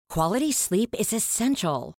Quality sleep is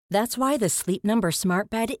essential. That's why the Sleep Number Smart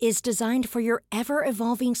Bed is designed for your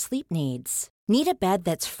ever-evolving sleep needs. Need a bed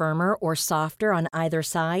that's firmer or softer on either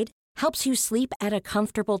side? Helps you sleep at a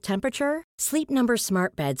comfortable temperature? Sleep Number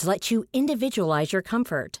Smart Beds let you individualize your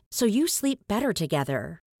comfort, so you sleep better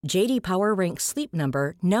together. J.D. Power ranks Sleep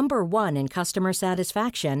Number #1 in customer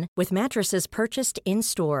satisfaction with mattresses purchased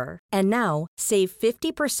in-store. And now, save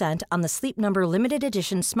 50% on the Sleep Number Limited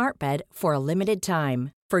Edition Smart Bed for a limited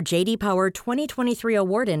time. For J.D. Power 2023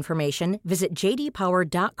 award information, visit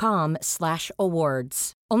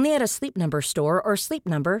jdpower.com/awards. Only at a Sleep Number store or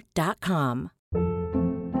sleepnumber.com.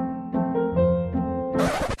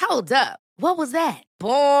 Hold up. What was that?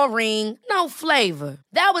 Boring. No flavor.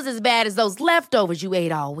 That was as bad as those leftovers you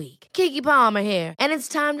ate all week. Keke Palmer here, and it's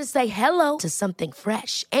time to say hello to something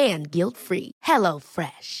fresh and guilt-free. Hello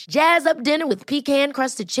Fresh. Jazz up dinner with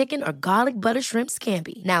pecan-crusted chicken or garlic butter shrimp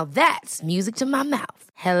scampi. Now that's music to my mouth.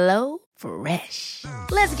 Hello Fresh.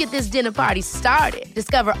 Let's get this dinner party started.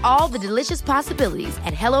 Discover all the delicious possibilities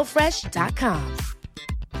at hellofresh.com.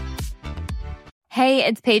 Hey,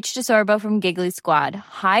 it's Paige DeSorbo from Giggly Squad.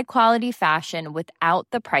 High quality fashion without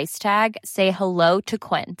the price tag. Say hello to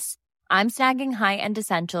Quince. I'm snagging high-end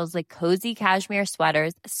essentials like cozy cashmere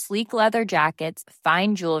sweaters, sleek leather jackets,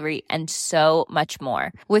 fine jewelry, and so much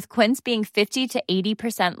more. With Quince being 50 to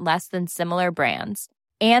 80% less than similar brands.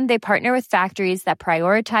 And they partner with factories that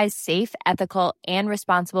prioritize safe, ethical, and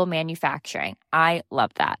responsible manufacturing. I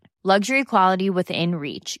love that. Luxury quality within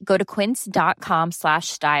reach. Go to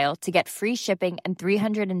quince.com/style to get free shipping and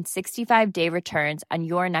 365-day returns on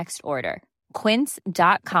your next order.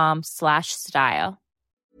 Quince.com/style.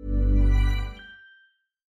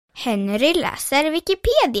 Henry läser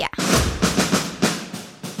Wikipedia.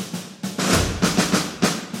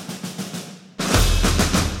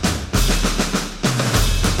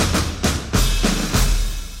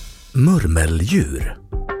 Murmeldjur.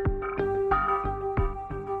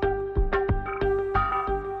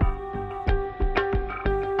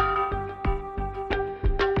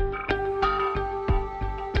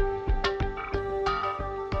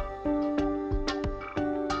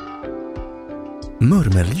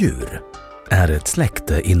 Murmeldjur är ett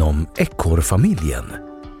släkte inom ekorrfamiljen,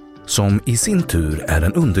 som i sin tur är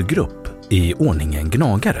en undergrupp i ordningen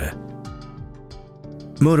gnagare.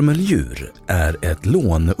 Murmeldjur är ett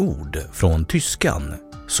lånord från tyskan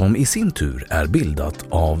som i sin tur är bildat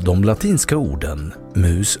av de latinska orden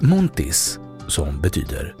mus montis, som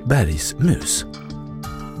betyder bergsmus.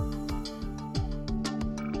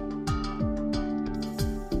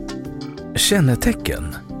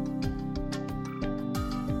 Kännetecken.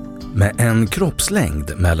 Med en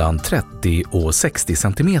kroppslängd mellan 30 och 60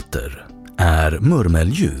 cm är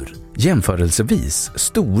murmeldjur jämförelsevis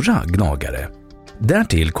stora gnagare.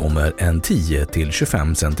 Därtill kommer en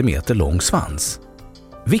 10-25 cm lång svans.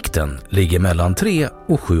 Vikten ligger mellan 3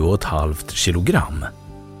 och 7,5 kilogram.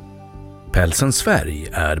 Pälsens färg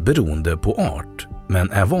är beroende på art,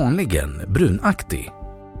 men är vanligen brunaktig.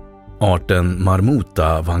 Arten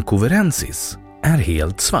Marmota vancouverensis är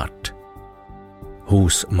helt svart.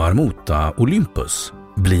 Hos Marmota olympus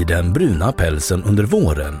blir den bruna pälsen under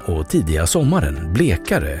våren och tidiga sommaren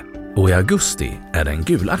blekare och i augusti är den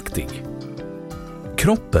gulaktig.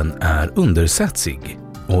 Kroppen är undersätsig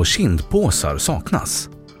och kindpåsar saknas.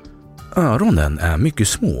 Öronen är mycket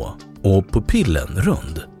små och pupillen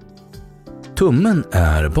rund. Tummen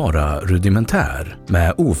är bara rudimentär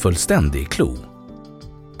med ofullständig klo.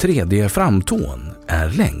 Tredje framtån är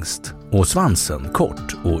längst och svansen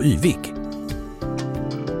kort och yvig.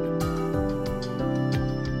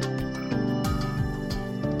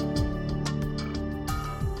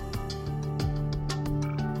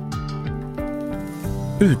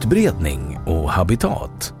 Utbredning och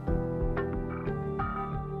habitat.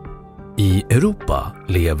 I Europa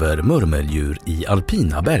lever murmeldjur i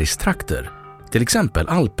alpina bergstrakter, till exempel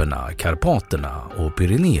Alperna, Karpaterna och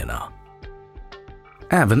Pyrenéerna.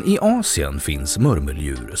 Även i Asien finns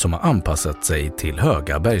murmeldjur som har anpassat sig till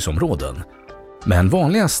höga bergsområden, men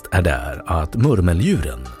vanligast är där att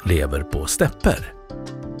murmeldjuren lever på stäpper.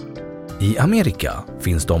 I Amerika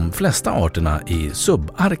finns de flesta arterna i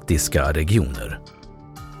subarktiska regioner.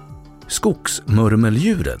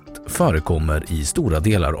 Skogsmurmeldjuret förekommer i stora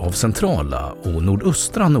delar av centrala och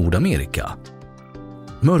nordöstra Nordamerika.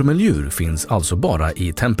 Murmeldjur finns alltså bara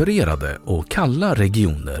i tempererade och kalla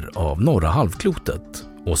regioner av norra halvklotet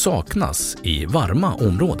och saknas i varma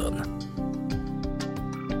områden.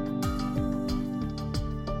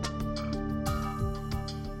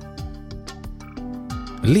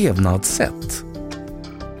 Levnadssätt.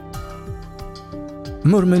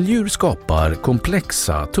 Murmeldjur skapar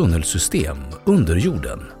komplexa tunnelsystem under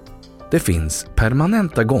jorden Det finns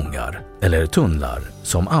permanenta gångar eller tunnlar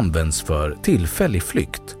som används för tillfällig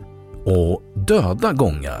flykt och döda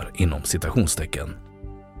gångar inom citationstecken.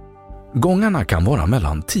 Gångarna kan vara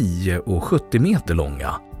mellan 10 och 70 meter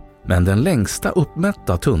långa, men den längsta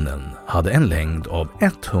uppmätta tunneln hade en längd av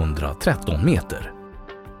 113 meter.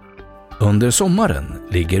 Under sommaren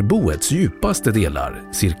ligger boets djupaste delar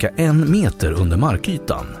cirka 1 meter under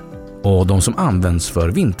markytan och de som används för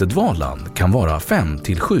vinterdvalan kan vara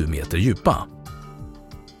 5-7 meter djupa.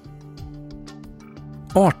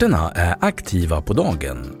 Arterna är aktiva på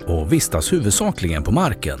dagen och vistas huvudsakligen på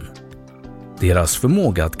marken. Deras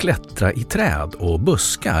förmåga att klättra i träd och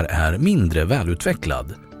buskar är mindre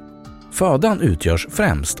välutvecklad. Födan utgörs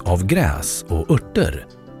främst av gräs och örter,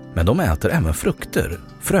 men de äter även frukter,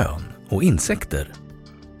 frön och insekter.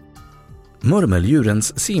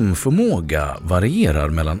 Murmeldjurens simförmåga varierar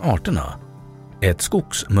mellan arterna. Ett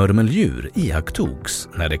skogsmurmeldjur iakttogs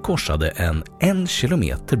när det korsade en 1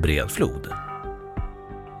 kilometer bred flod.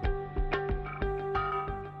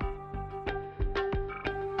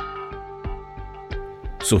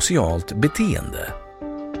 Socialt beteende.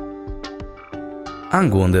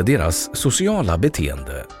 Angående deras sociala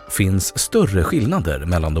beteende finns större skillnader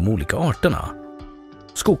mellan de olika arterna.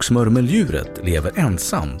 Skogsmurmeldjuret lever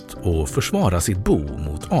ensamt och försvarar sitt bo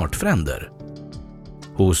mot artfränder.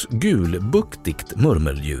 Hos gulbuktigt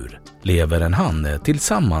murmeldjur lever en hanne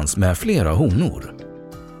tillsammans med flera honor.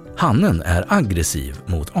 Hannen är aggressiv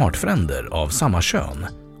mot artfränder av samma kön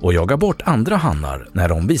och jagar bort andra hannar när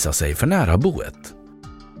de visar sig för nära boet.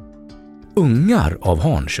 Ungar av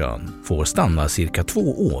hankön får stanna cirka 2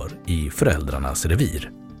 år i föräldrarnas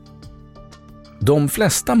revir. De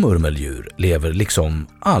flesta murmeldjur lever liksom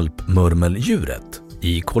alpmurmeldjuret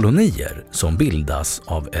i kolonier som bildas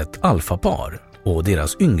av ett alfapar och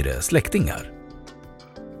deras yngre släktingar.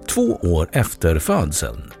 2 år efter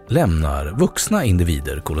födseln lämnar vuxna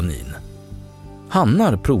individer kolonin.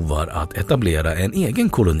 Hannar provar att etablera en egen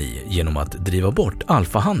koloni genom att driva bort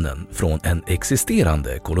alfahannen från en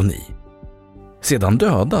existerande koloni. Sedan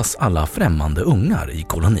dödas alla främmande ungar i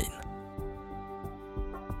kolonin.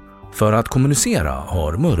 För att kommunicera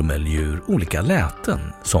har murmeldjur olika läten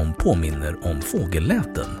som påminner om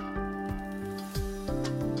fågelläten.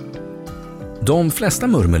 De flesta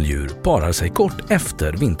murmeldjur parar sig kort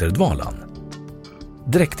efter vinterdvalan.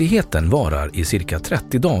 Dräktigheten varar i cirka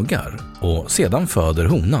 30 dagar och sedan föder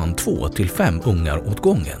honan 2-5 ungar åt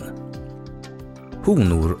gången.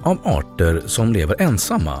 Honor av arter som lever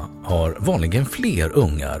ensamma har vanligen fler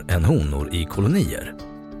ungar än honor i kolonier.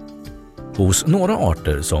 Hos några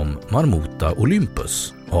arter som Marmota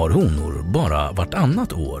olympus har honor bara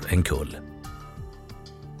vartannat år en kull.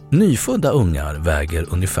 Nyfödda ungar väger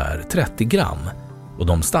ungefär 30 gram och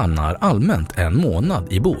de stannar allmänt 1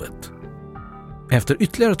 månad i boet. Efter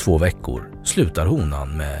ytterligare 2 veckor slutar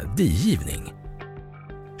honan med digivning.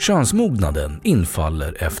 Könsmognaden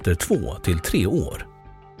infaller efter 2-3 år.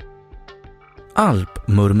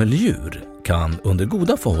 Alpmurmeldjur kan under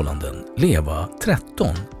goda förhållanden leva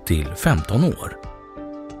 13-15 år.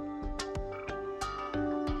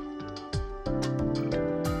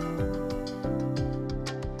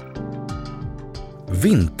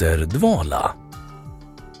 Vinterdvala.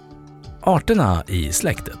 Arterna i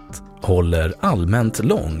släktet håller allmänt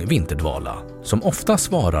lång vinterdvala som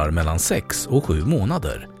oftast varar mellan 6 och 7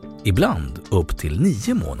 månader, ibland upp till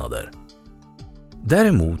 9 månader.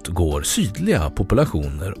 Däremot går sydliga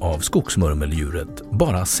populationer av skogsmurmeldjuret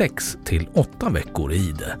bara 6-8 veckor i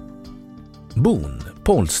ide. Bon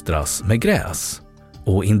polstras med gräs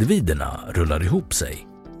och individerna rullar ihop sig.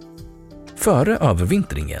 Före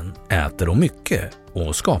övervintringen äter de mycket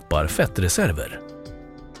och skapar fettreserver.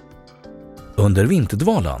 Under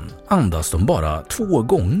vinterdvalan andas de bara 2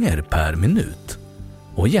 gånger per minut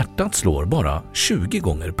och hjärtat slår bara 20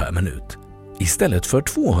 gånger per minut istället för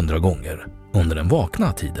 200 gånger under den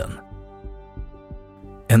vakna tiden.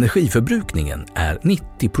 Energiförbrukningen är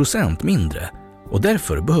 90% mindre och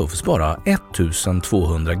därför behövs bara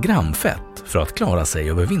 1200 gram fett för att klara sig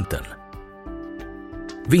över vintern.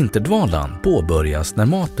 Vinterdvalan påbörjas när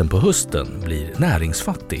maten på hösten blir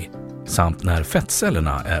näringsfattig samt när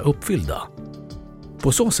fettcellerna är uppfyllda.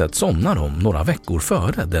 På så sätt somnar de några veckor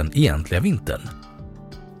före den egentliga vintern.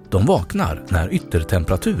 De vaknar när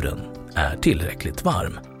yttertemperaturen är tillräckligt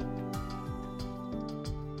varm.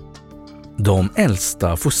 De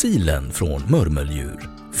äldsta fossilen från murmeldjur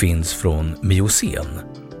finns från miocen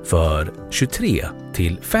för 23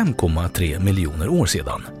 till 5,3 miljoner år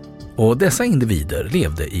sedan och dessa individer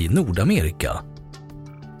levde i Nordamerika.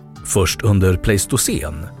 Först under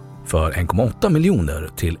pleistocen för 1,8 miljoner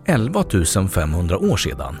till 11 500 år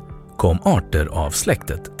sedan kom arter av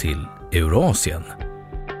släktet till Eurasien.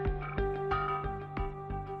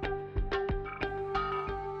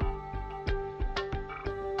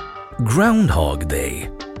 Groundhog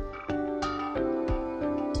Day.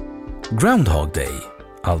 Groundhog Day,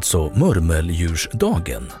 alltså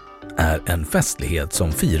murmeldjursdagen, är en festlighet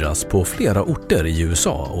som firas på flera orter i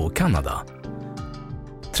USA och Kanada.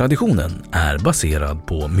 Traditionen är baserad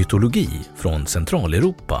på mytologi från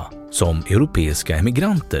Centraleuropa som europeiska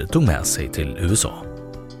emigranter tog med sig till USA.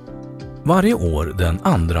 Varje år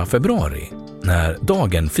den 2 februari, när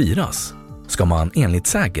dagen firas, ska man enligt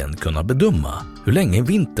sägen kunna bedöma hur länge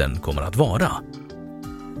vintern kommer att vara.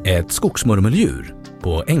 Ett skogsmurmeldjur,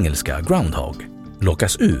 på engelska groundhog,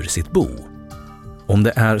 lockas ur sitt bo. Om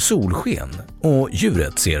det är solsken och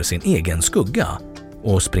djuret ser sin egen skugga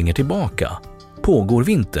och springer tillbaka, pågår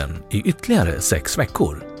vintern i ytterligare 6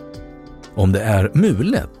 veckor. Om det är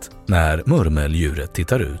mulet när murmeldjuret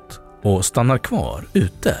tittar ut och stannar kvar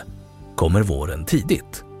ute, kommer våren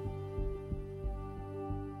tidigt.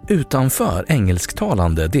 Utanför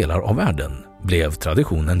engelsktalande delar av världen blev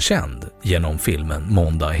traditionen känd genom filmen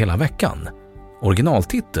Måndag hela veckan,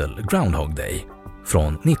 originaltitel Groundhog Day,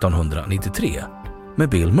 från 1993 med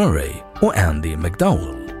Bill Murray och Andy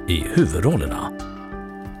McDowell i huvudrollerna.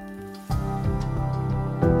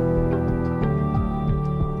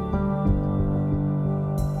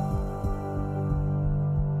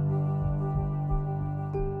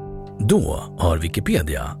 Då har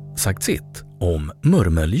Wikipedia sagt sitt om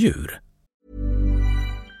murmeldjur.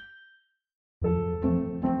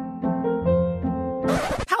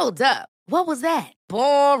 Hold up. What was that?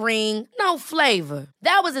 Boring. No flavor.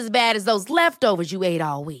 That was as bad as those leftovers you ate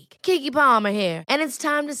all week. Keke Palmer here, and it's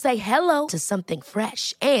time to say hello to something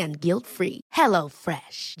fresh and guilt-free. Hello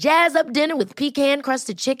Fresh. Jazz up dinner with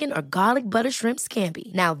pecan-crusted chicken or garlic butter shrimp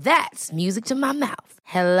scampi. Now that's music to my mouth.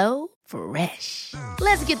 Hello Fresh.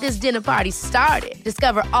 Let's get this dinner party started.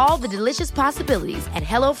 Discover all the delicious possibilities at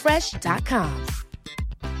hellofresh.com.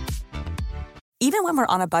 Even when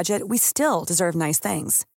we're on a budget, we still deserve nice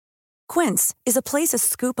things. Quince is a place to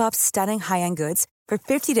scoop up stunning high-end goods for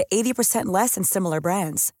 50 to 80% less than similar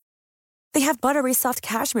brands. They have buttery soft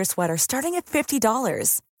cashmere sweaters starting at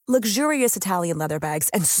 $50, luxurious Italian leather bags,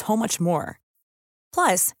 and so much more.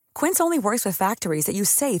 Plus, Quince only works with factories that use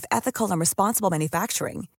safe, ethical, and responsible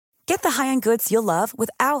manufacturing. Get the high-end goods you'll love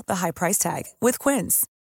without the high price tag with Quince.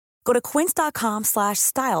 Go to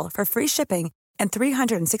quince.com/style for free shipping and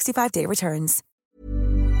 365-day returns.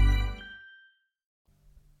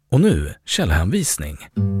 Och nu källhänvisning.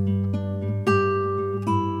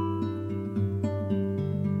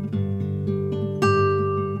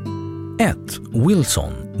 1.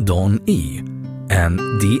 Wilson, Don E. and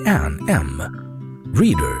Deanne M.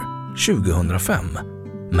 Reader, 2005.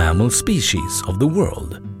 Mammal Species of the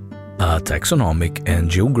World. A Taxonomic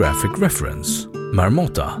and Geographic Reference.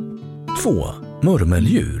 Marmota. 2.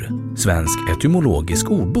 Murmeldjur. Svensk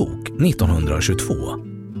etymologisk ordbok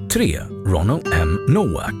 1922. 3. Ronald M.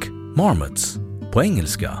 Nowak. Marmots. På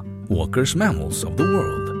engelska, Walker's Mammals of the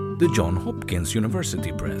World. The Johns Hopkins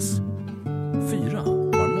University Press. 4.